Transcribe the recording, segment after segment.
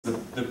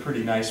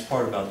pretty nice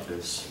part about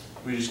this.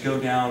 We just go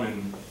down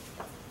and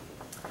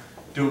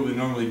do what we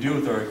normally do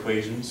with our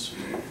equations.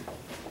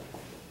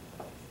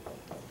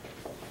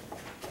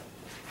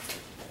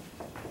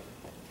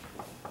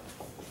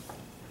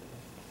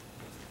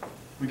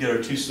 We get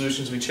our two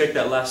solutions. We checked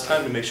that last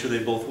time to make sure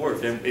they both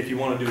worked. And if you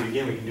want to do it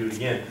again, we can do it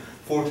again.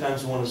 4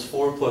 times 1 is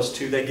 4 plus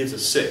 2, that gives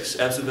us 6.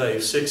 Absolute value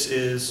of 6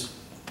 is,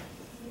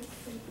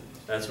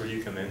 that's where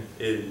you come in,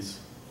 is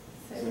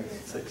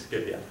 6.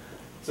 Good, yeah.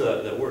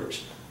 So that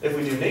works. If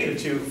we do negative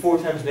 2, 4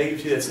 times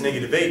negative 2, that's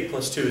negative 8,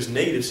 plus 2 is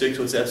negative 6.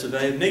 What's the absolute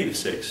value of negative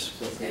 6?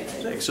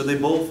 6. So they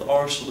both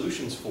are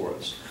solutions for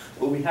us.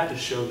 But we have to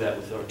show that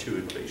with our two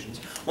equations.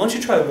 Why don't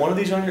you try one of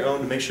these on your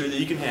own to make sure that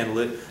you can handle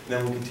it, and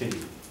then we'll continue.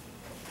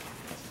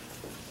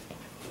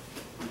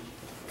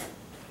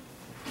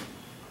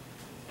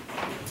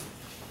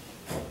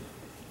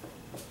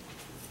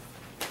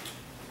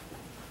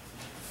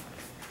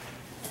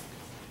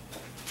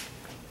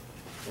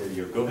 There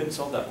you go. Go ahead and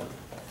solve that one.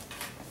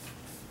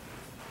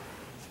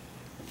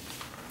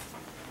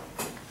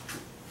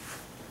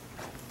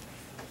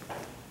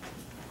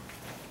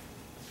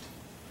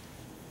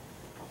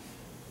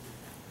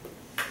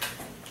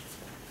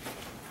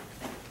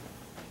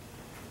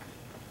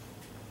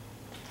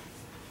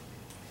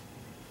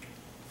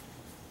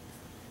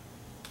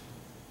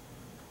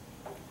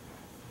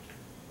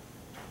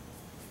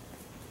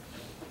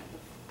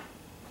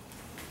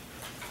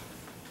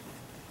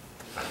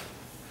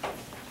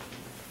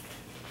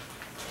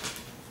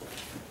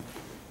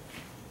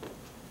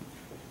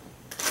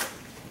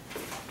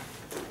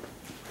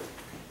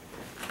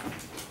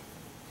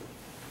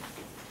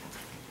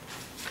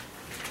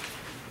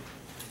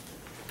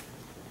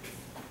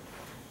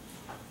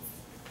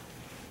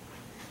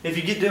 If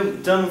you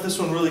get done with this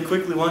one really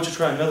quickly, why don't you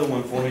try another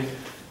one for me?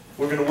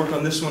 We're going to work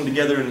on this one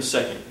together in a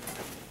second.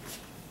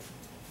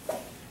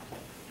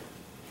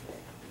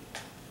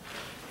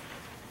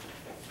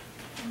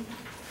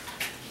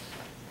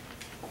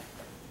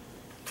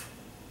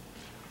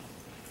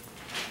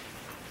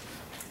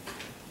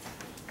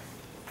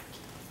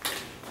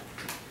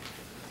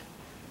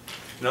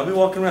 And I'll be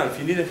walking around. If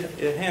you need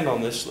a hand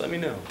on this, let me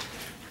know.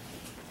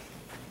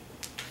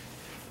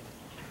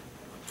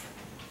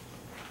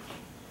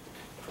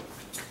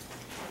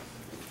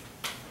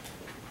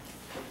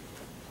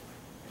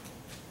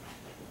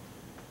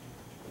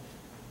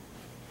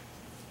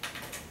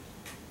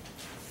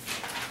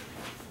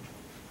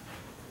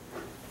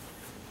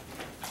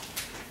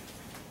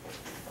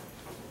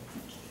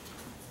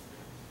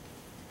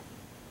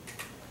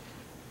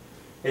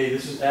 Hey,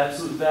 this is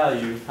absolute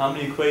value. How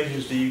many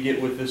equations do you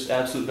get with this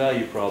absolute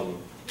value problem?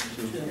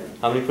 2.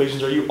 How many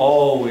equations are you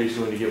always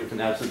going to get with an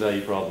absolute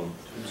value problem?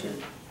 2.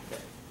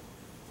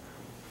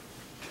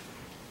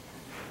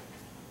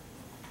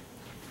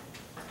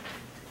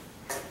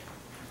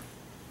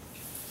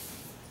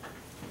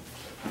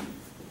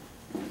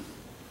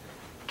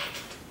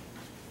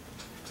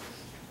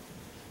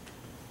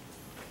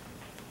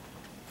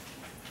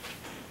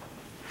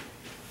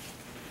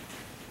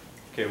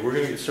 Okay, we're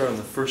going to get started on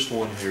the first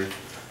one here.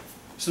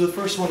 So the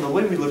first one, the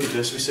way we look at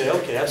this, we say,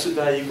 okay, absolute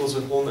value equals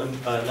a whole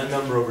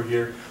number over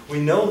here. We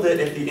know that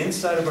at the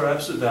inside of our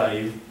absolute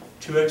value,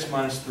 2x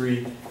minus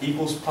 3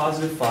 equals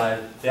positive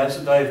 5. The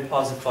absolute value of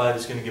positive 5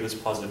 is going to give us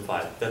positive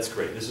 5. That's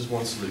great. This is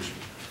one solution,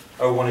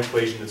 or one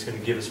equation that's going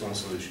to give us one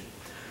solution.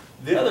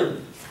 The other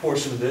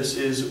portion of this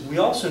is we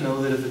also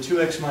know that if the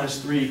 2x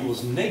minus 3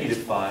 equals negative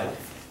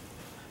 5,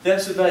 the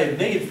absolute value of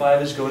negative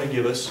 5 is going to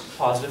give us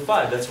positive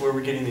 5. That's where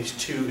we're getting these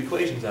two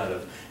equations out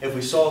of. If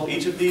we solve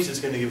each of these, it's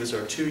going to give us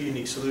our two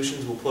unique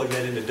solutions. We'll plug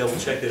that in to double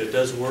check that it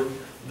does work.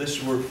 This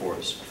should work for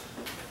us.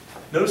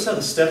 Notice how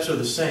the steps are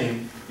the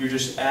same. You're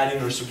just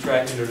adding or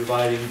subtracting or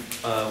dividing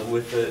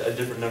with a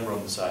different number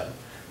on the side.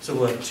 So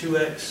we'll have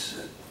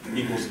 2x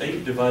equals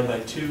 8 divided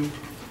by 2.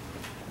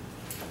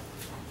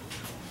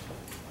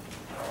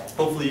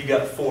 Hopefully you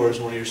got 4 as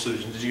one of your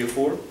solutions. Did you get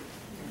 4?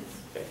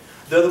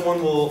 The other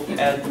one will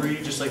add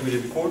 3 just like we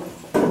did before.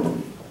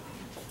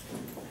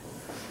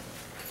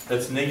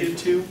 That's negative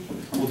 2.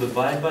 We'll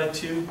divide by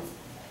 2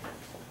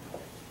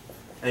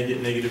 and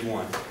get negative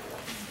 1.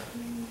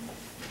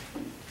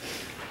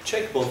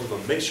 Check both of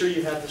them. Make sure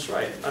you have this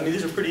right. I mean,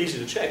 these are pretty easy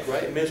to check,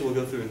 right? You may as well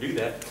go through and do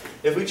that.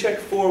 If we check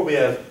 4, we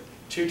have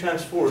 2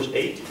 times 4 is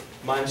 8.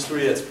 Minus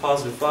 3, that's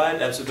positive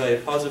 5. Absolute value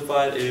of positive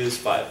 5 is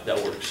 5.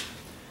 That works.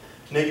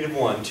 Negative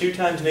 1. 2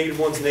 times negative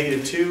 1 is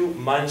negative 2.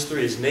 Minus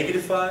 3 is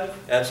negative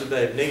 5. Absolute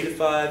value of negative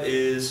 5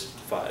 is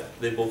 5.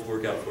 They both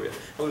work out for you.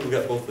 How many we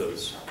got both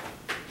those?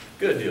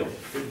 Good deal.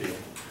 Good deal.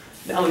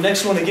 Now the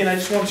next one, again, I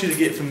just want you to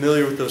get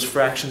familiar with those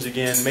fractions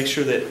again. Make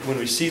sure that when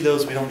we see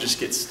those, we don't just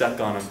get stuck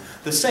on them.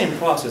 The same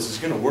process is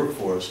going to work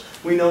for us.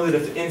 We know that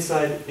if the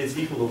inside is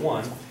equal to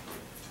 1,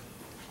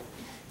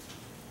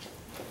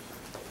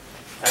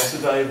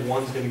 absolute value of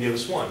 1 is going to give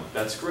us 1.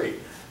 That's great.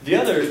 The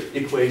other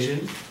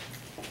equation,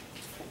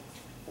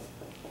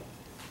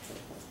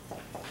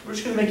 we're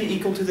just going to make it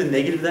equal to the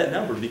negative of that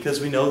number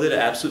because we know that an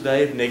absolute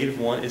value of negative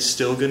 1 is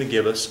still going to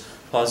give us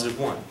positive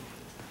 1.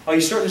 Are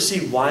you starting to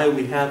see why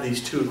we have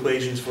these two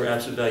equations for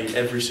absolute value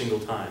every single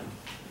time?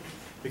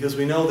 Because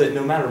we know that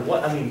no matter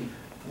what, I mean,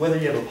 whether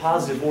you have a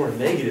positive or a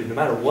negative, no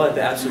matter what,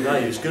 the absolute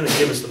value is going to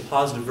give us the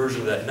positive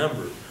version of that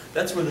number.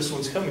 That's where this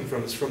one's coming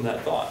from, is from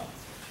that thought.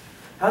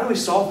 How do we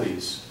solve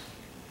these?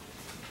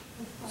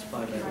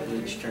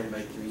 Each term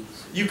by 3.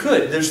 You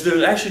could. There's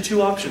actually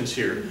two options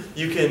here.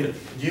 You can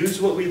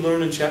use what we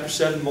learned in Chapter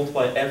 7,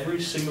 multiply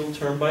every single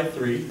term by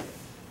 3,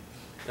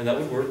 and that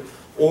would work.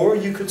 Or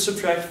you could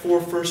subtract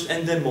 4 first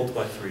and then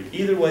multiply 3.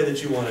 Either way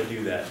that you want to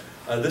do that.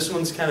 This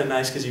one's kind of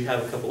nice because you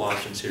have a couple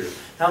options here.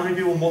 How many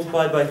people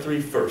multiplied by 3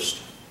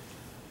 first?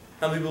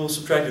 How many people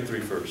subtracted 3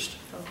 first?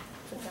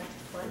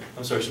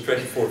 I'm sorry,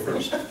 subtracted 4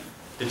 first.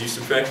 Did you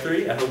subtract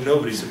 3? I hope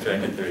nobody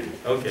subtracted 3.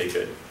 Okay,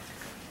 good.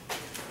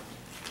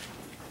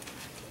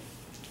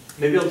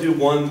 Maybe I'll do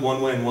one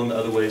way and one the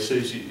other way so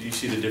you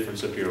see the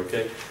difference up here,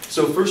 okay?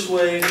 So first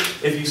way,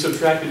 if you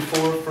subtracted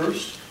 4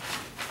 first,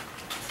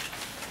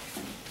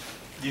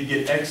 you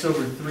get x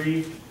over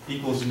 3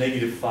 equals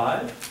negative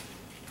 5.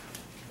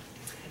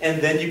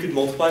 And then you could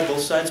multiply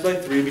both sides by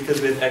 3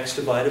 because we have x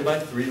divided by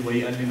 3. The way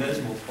you undo that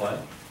is multiply.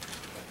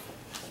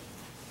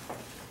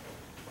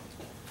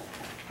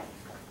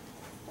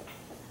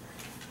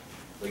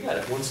 We got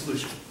it, one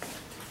solution.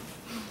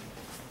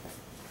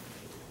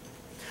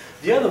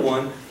 The other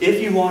one, if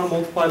you want to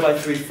multiply by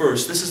 3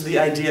 first, this is the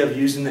idea of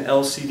using the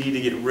LCD to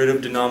get rid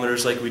of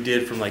denominators like we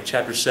did from like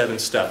Chapter 7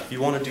 stuff. If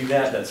you want to do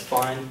that, that's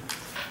fine.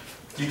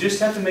 You just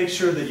have to make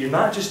sure that you're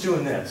not just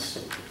doing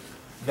this.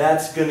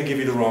 That's going to give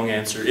you the wrong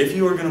answer. If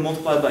you are going to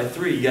multiply by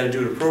 3, you got to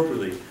do it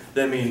appropriately.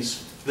 That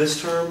means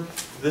this term,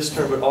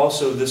 but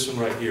also this one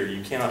right here.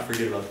 You cannot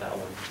forget about that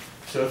one.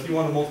 So if you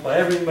want to multiply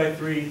everything by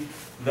 3,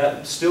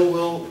 that still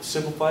will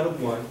simplify to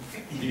 1.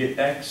 You get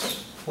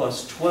x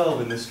plus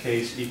 12 in this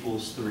case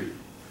equals 3.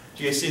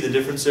 Do you guys see the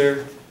difference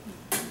there?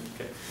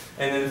 Okay.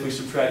 And then if we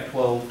subtract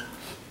 12,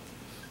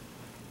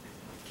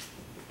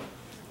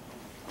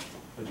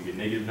 what do you get,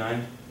 negative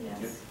 9?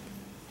 Yes.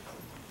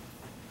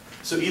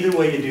 So either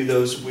way you do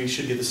those, we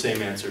should get the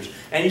same answers.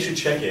 And you should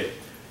check it.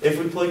 If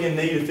we plug in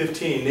negative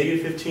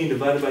 15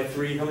 divided by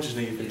 3, how much is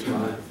negative 15?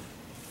 5.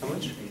 How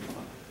much?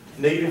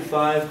 Negative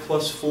 5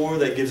 plus 4,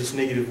 that gives us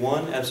negative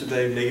 1. Absolute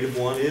value of negative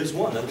 1 is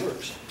 1. That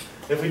works.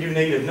 If we do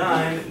negative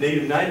 9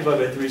 divided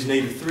by 3 is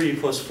negative 3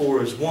 plus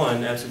 4 is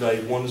 1. Absolute value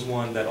of 1 is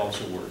 1. That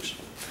also works.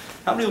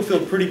 How many will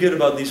feel pretty good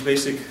about these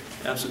basic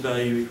absolute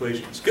value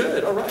equations?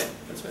 Good. All right.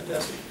 That's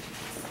fantastic.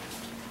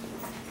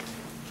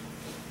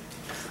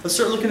 Let's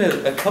start looking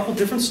at a couple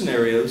different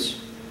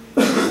scenarios.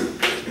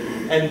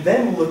 And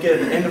then we'll look at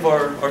the end of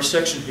our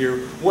section here,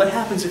 what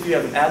happens if you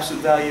have an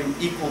absolute value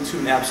equal to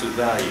an absolute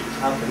value?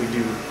 How can we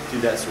do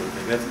that sort of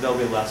thing? That'll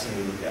be the last thing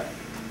we look at.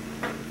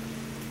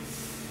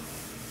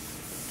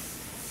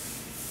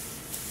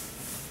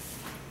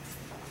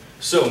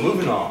 So,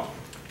 moving on.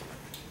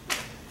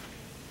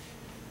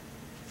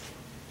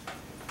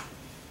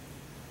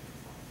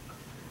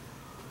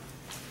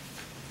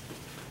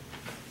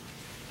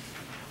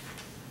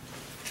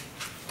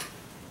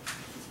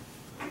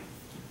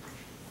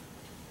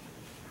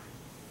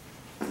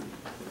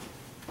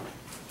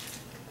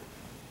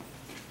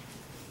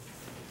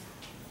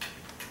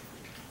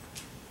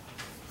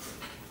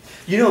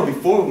 You know,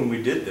 before when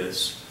we did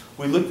this,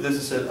 we looked at this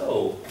and said,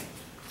 oh,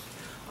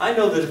 I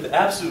know that if the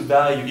absolute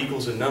value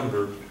equals a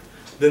number,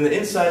 then the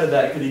inside of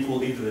that could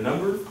equal either the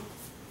number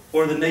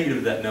or the negative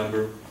of that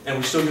number, and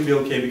we're still going to be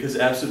okay because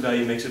the absolute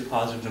value makes it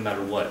positive no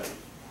matter what.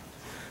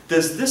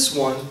 Does this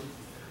one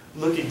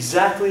look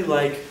exactly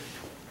like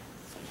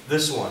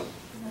this one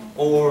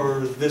or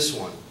this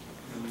one?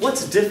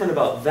 What's different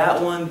about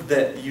that one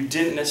that you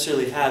didn't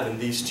necessarily have in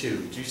these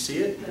two? Do you see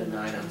it? The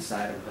 9 on the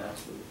side of the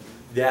absolute.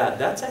 Yeah,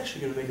 that's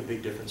actually going to make a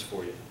big difference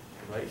for you.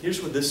 Right?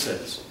 Here's what this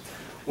says.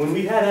 When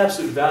we had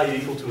absolute value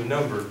equal to a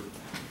number,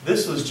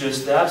 this was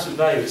just the absolute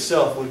value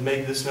itself would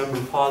make this number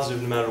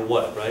positive no matter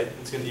what, right?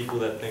 It's going to equal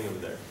that thing over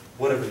there,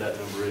 whatever that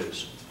number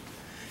is.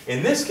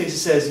 In this case, it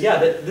says, yeah,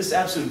 this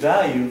absolute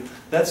value,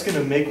 that's going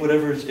to make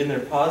whatever is in there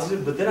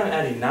positive, but then I'm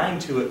adding 9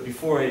 to it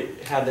before I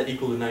have that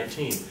equal to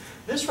 19.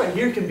 This right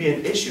here can be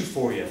an issue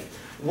for you.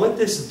 What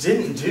this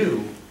didn't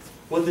do,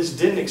 what this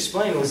didn't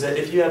explain was that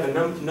if you have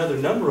another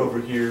number over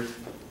here,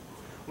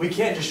 we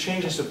can't just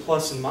change this to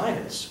plus and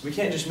minus. We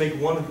can't just make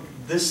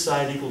this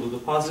side equal to the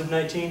positive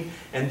 19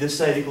 and this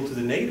side equal to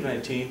the negative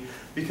 19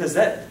 because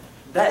that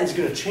is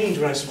going to change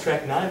when I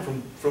subtract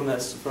 9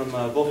 from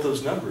both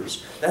those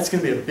numbers. That's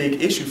going to be a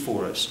big issue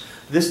for us.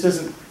 This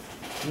doesn't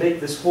make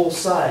this whole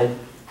side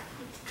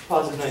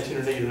positive 19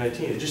 or negative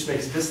 19. It just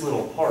makes this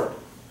little part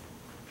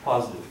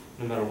positive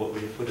no matter what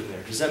we put in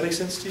there. Does that make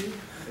sense to you?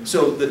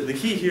 So the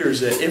key here is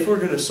that if we're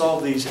going to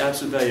solve these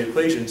absolute value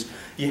equations,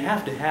 you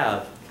have to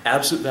have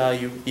absolute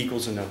value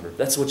equals a number.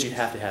 That's what you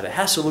have to have. It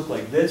has to look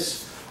like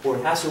this, or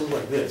it has to look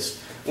like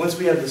this. Once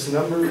we have this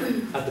number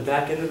at the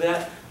back end of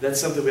that, that's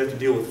something we have to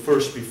deal with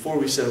first before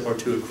we set up our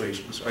two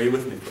equations. Are you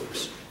with me,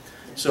 folks?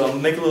 So I'm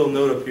going to make a little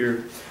note up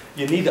here.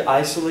 You need to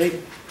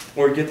isolate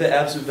or get the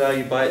absolute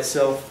value by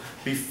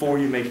itself before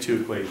you make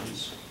two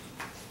equations.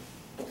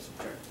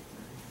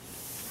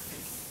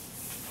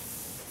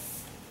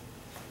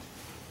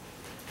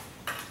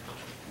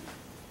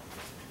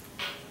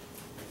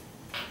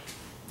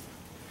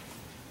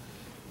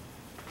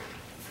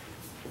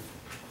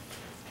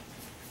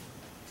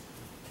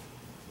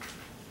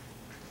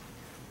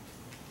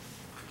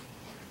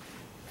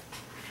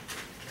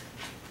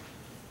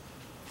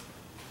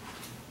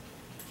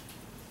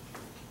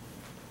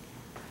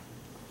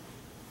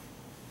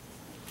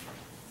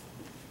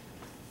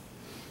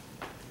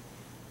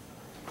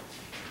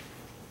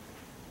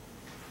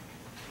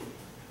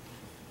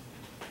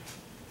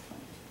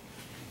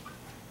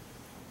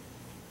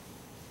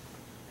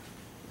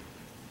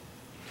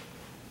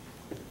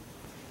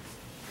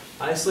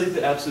 Isolate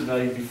the absolute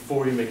value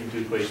before you make into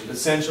equation.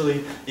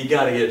 Essentially, you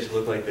got to get it to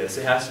look like this.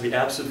 It has to be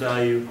absolute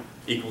value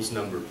equals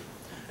number.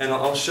 And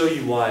I'll show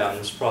you why on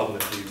this problem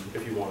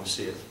if you want to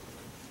see it.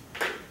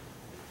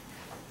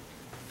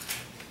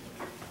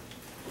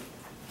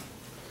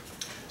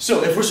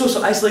 So if we're supposed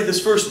to isolate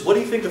this first, what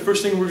do you think the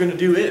first thing we're going to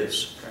do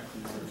is?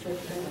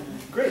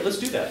 Great, let's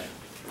do that.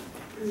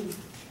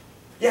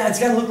 Yeah, it's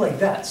got to look like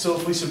that. So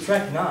if we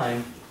subtract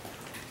 9,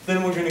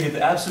 then we're going to get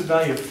the absolute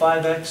value of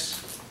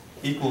 5x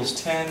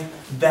equals 10.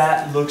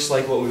 That looks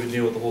like what we've been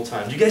dealing with the whole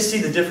time. Do you guys see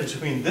the difference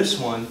between this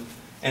one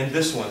and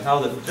this one? How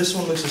this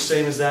one looks the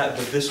same as that,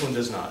 but this one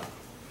does not.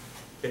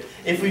 Okay.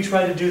 If we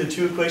try to do the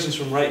two equations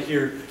from right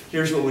here,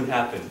 here's what would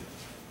happen.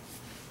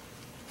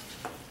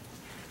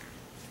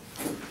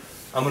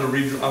 I'm going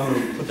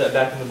to put that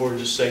back on the board in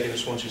just a second. I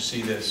just want you to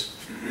see this.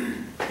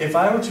 If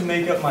I were to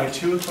make up my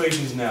two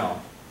equations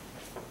now,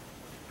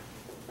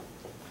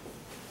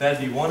 that'd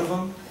be one of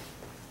them.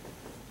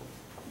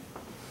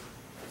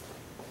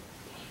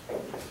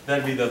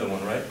 That'd be the other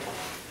one, right?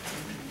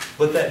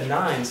 But that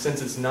 9,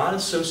 since it's not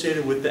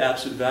associated with the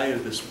absolute value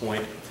at this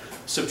point,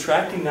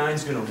 subtracting 9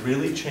 is going to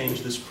really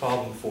change this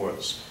problem for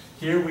us.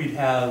 Here we'd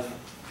have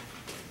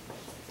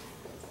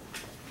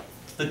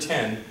the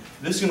 10.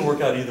 This is going to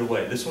work out either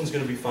way. This one's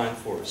going to be fine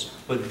for us.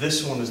 But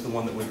this one is the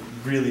one that would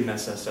really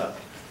mess us up.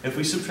 If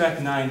we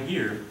subtract 9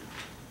 here,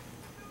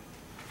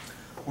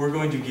 we're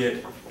going to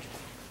get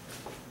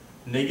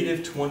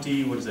negative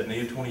 20, what is that,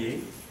 negative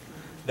 28?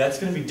 That's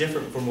going to be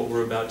different from what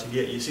we're about to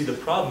get. You see, the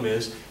problem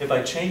is, if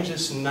I change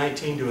this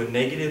 19 to a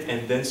negative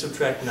and then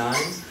subtract 9,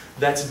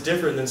 that's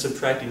different than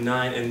subtracting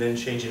 9 and then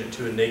changing it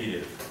to a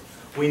negative.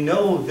 We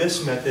know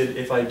this method,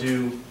 if I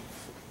do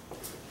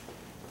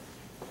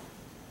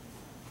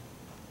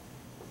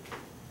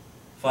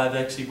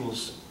 5x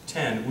equals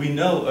 10, we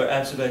know, or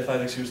absolute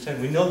value 5x equals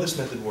 10, we know this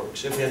method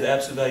works. If we have the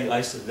absolute value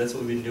isolated, that's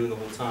what we've been doing the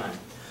whole time.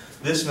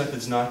 This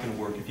method's not going to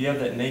work. If you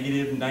have that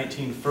negative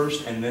 19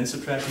 first and then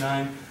subtract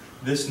 9,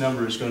 this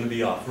number is going to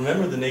be off.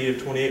 Remember the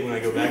negative 28 when I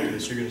go back to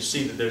this, you're going to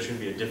see that there's going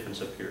to be a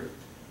difference up here.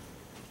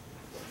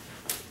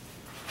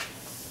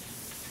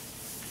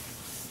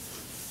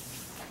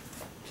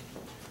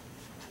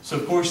 So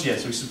of course,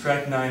 yes, we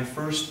subtract 9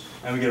 first,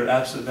 and we get our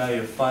absolute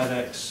value of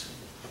 5x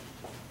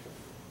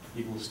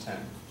equals 10.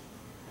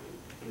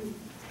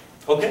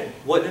 Okay,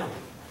 what now?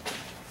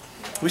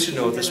 We should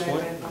know at this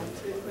point.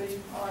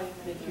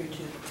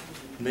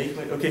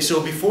 Okay,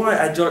 so before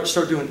I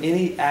start doing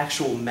any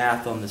actual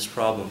math on this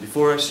problem,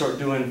 before I start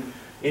doing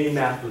any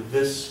math with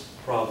this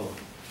problem,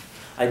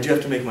 I do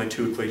have to make my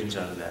two equations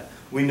out of that.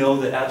 We know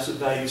that absolute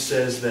value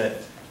says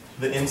that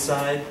the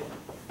inside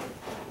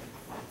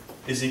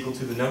is equal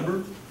to the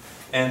number,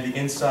 and the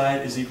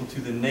inside is equal to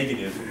the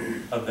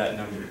negative of that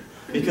number.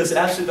 Because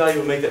absolute value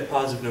will make that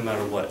positive no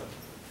matter what.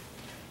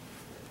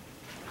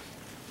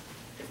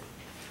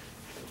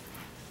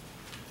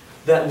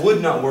 That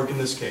would not work in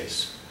this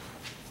case.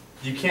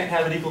 You can't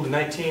have it equal to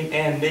 19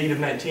 and negative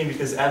 19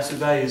 because absolute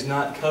value is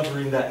not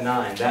covering that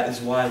 9. That is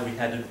why we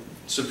had to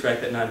subtract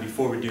that 9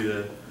 before we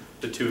do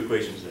the two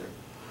equations there.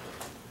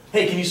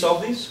 Hey, can you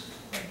solve these?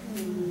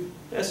 Yeah,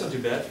 that's not too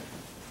bad.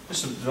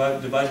 Just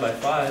divide by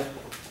 5.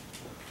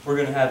 We're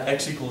going to have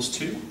x equals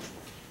 2.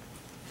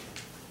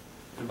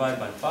 Divide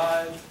by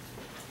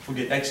 5. We'll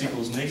get x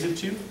equals negative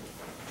 2.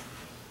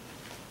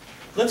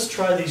 Let's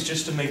try these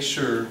just to make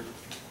sure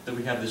that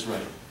we have this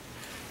right.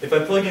 If I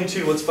plug in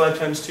 2, what's 5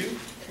 times 2?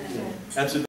 Absolute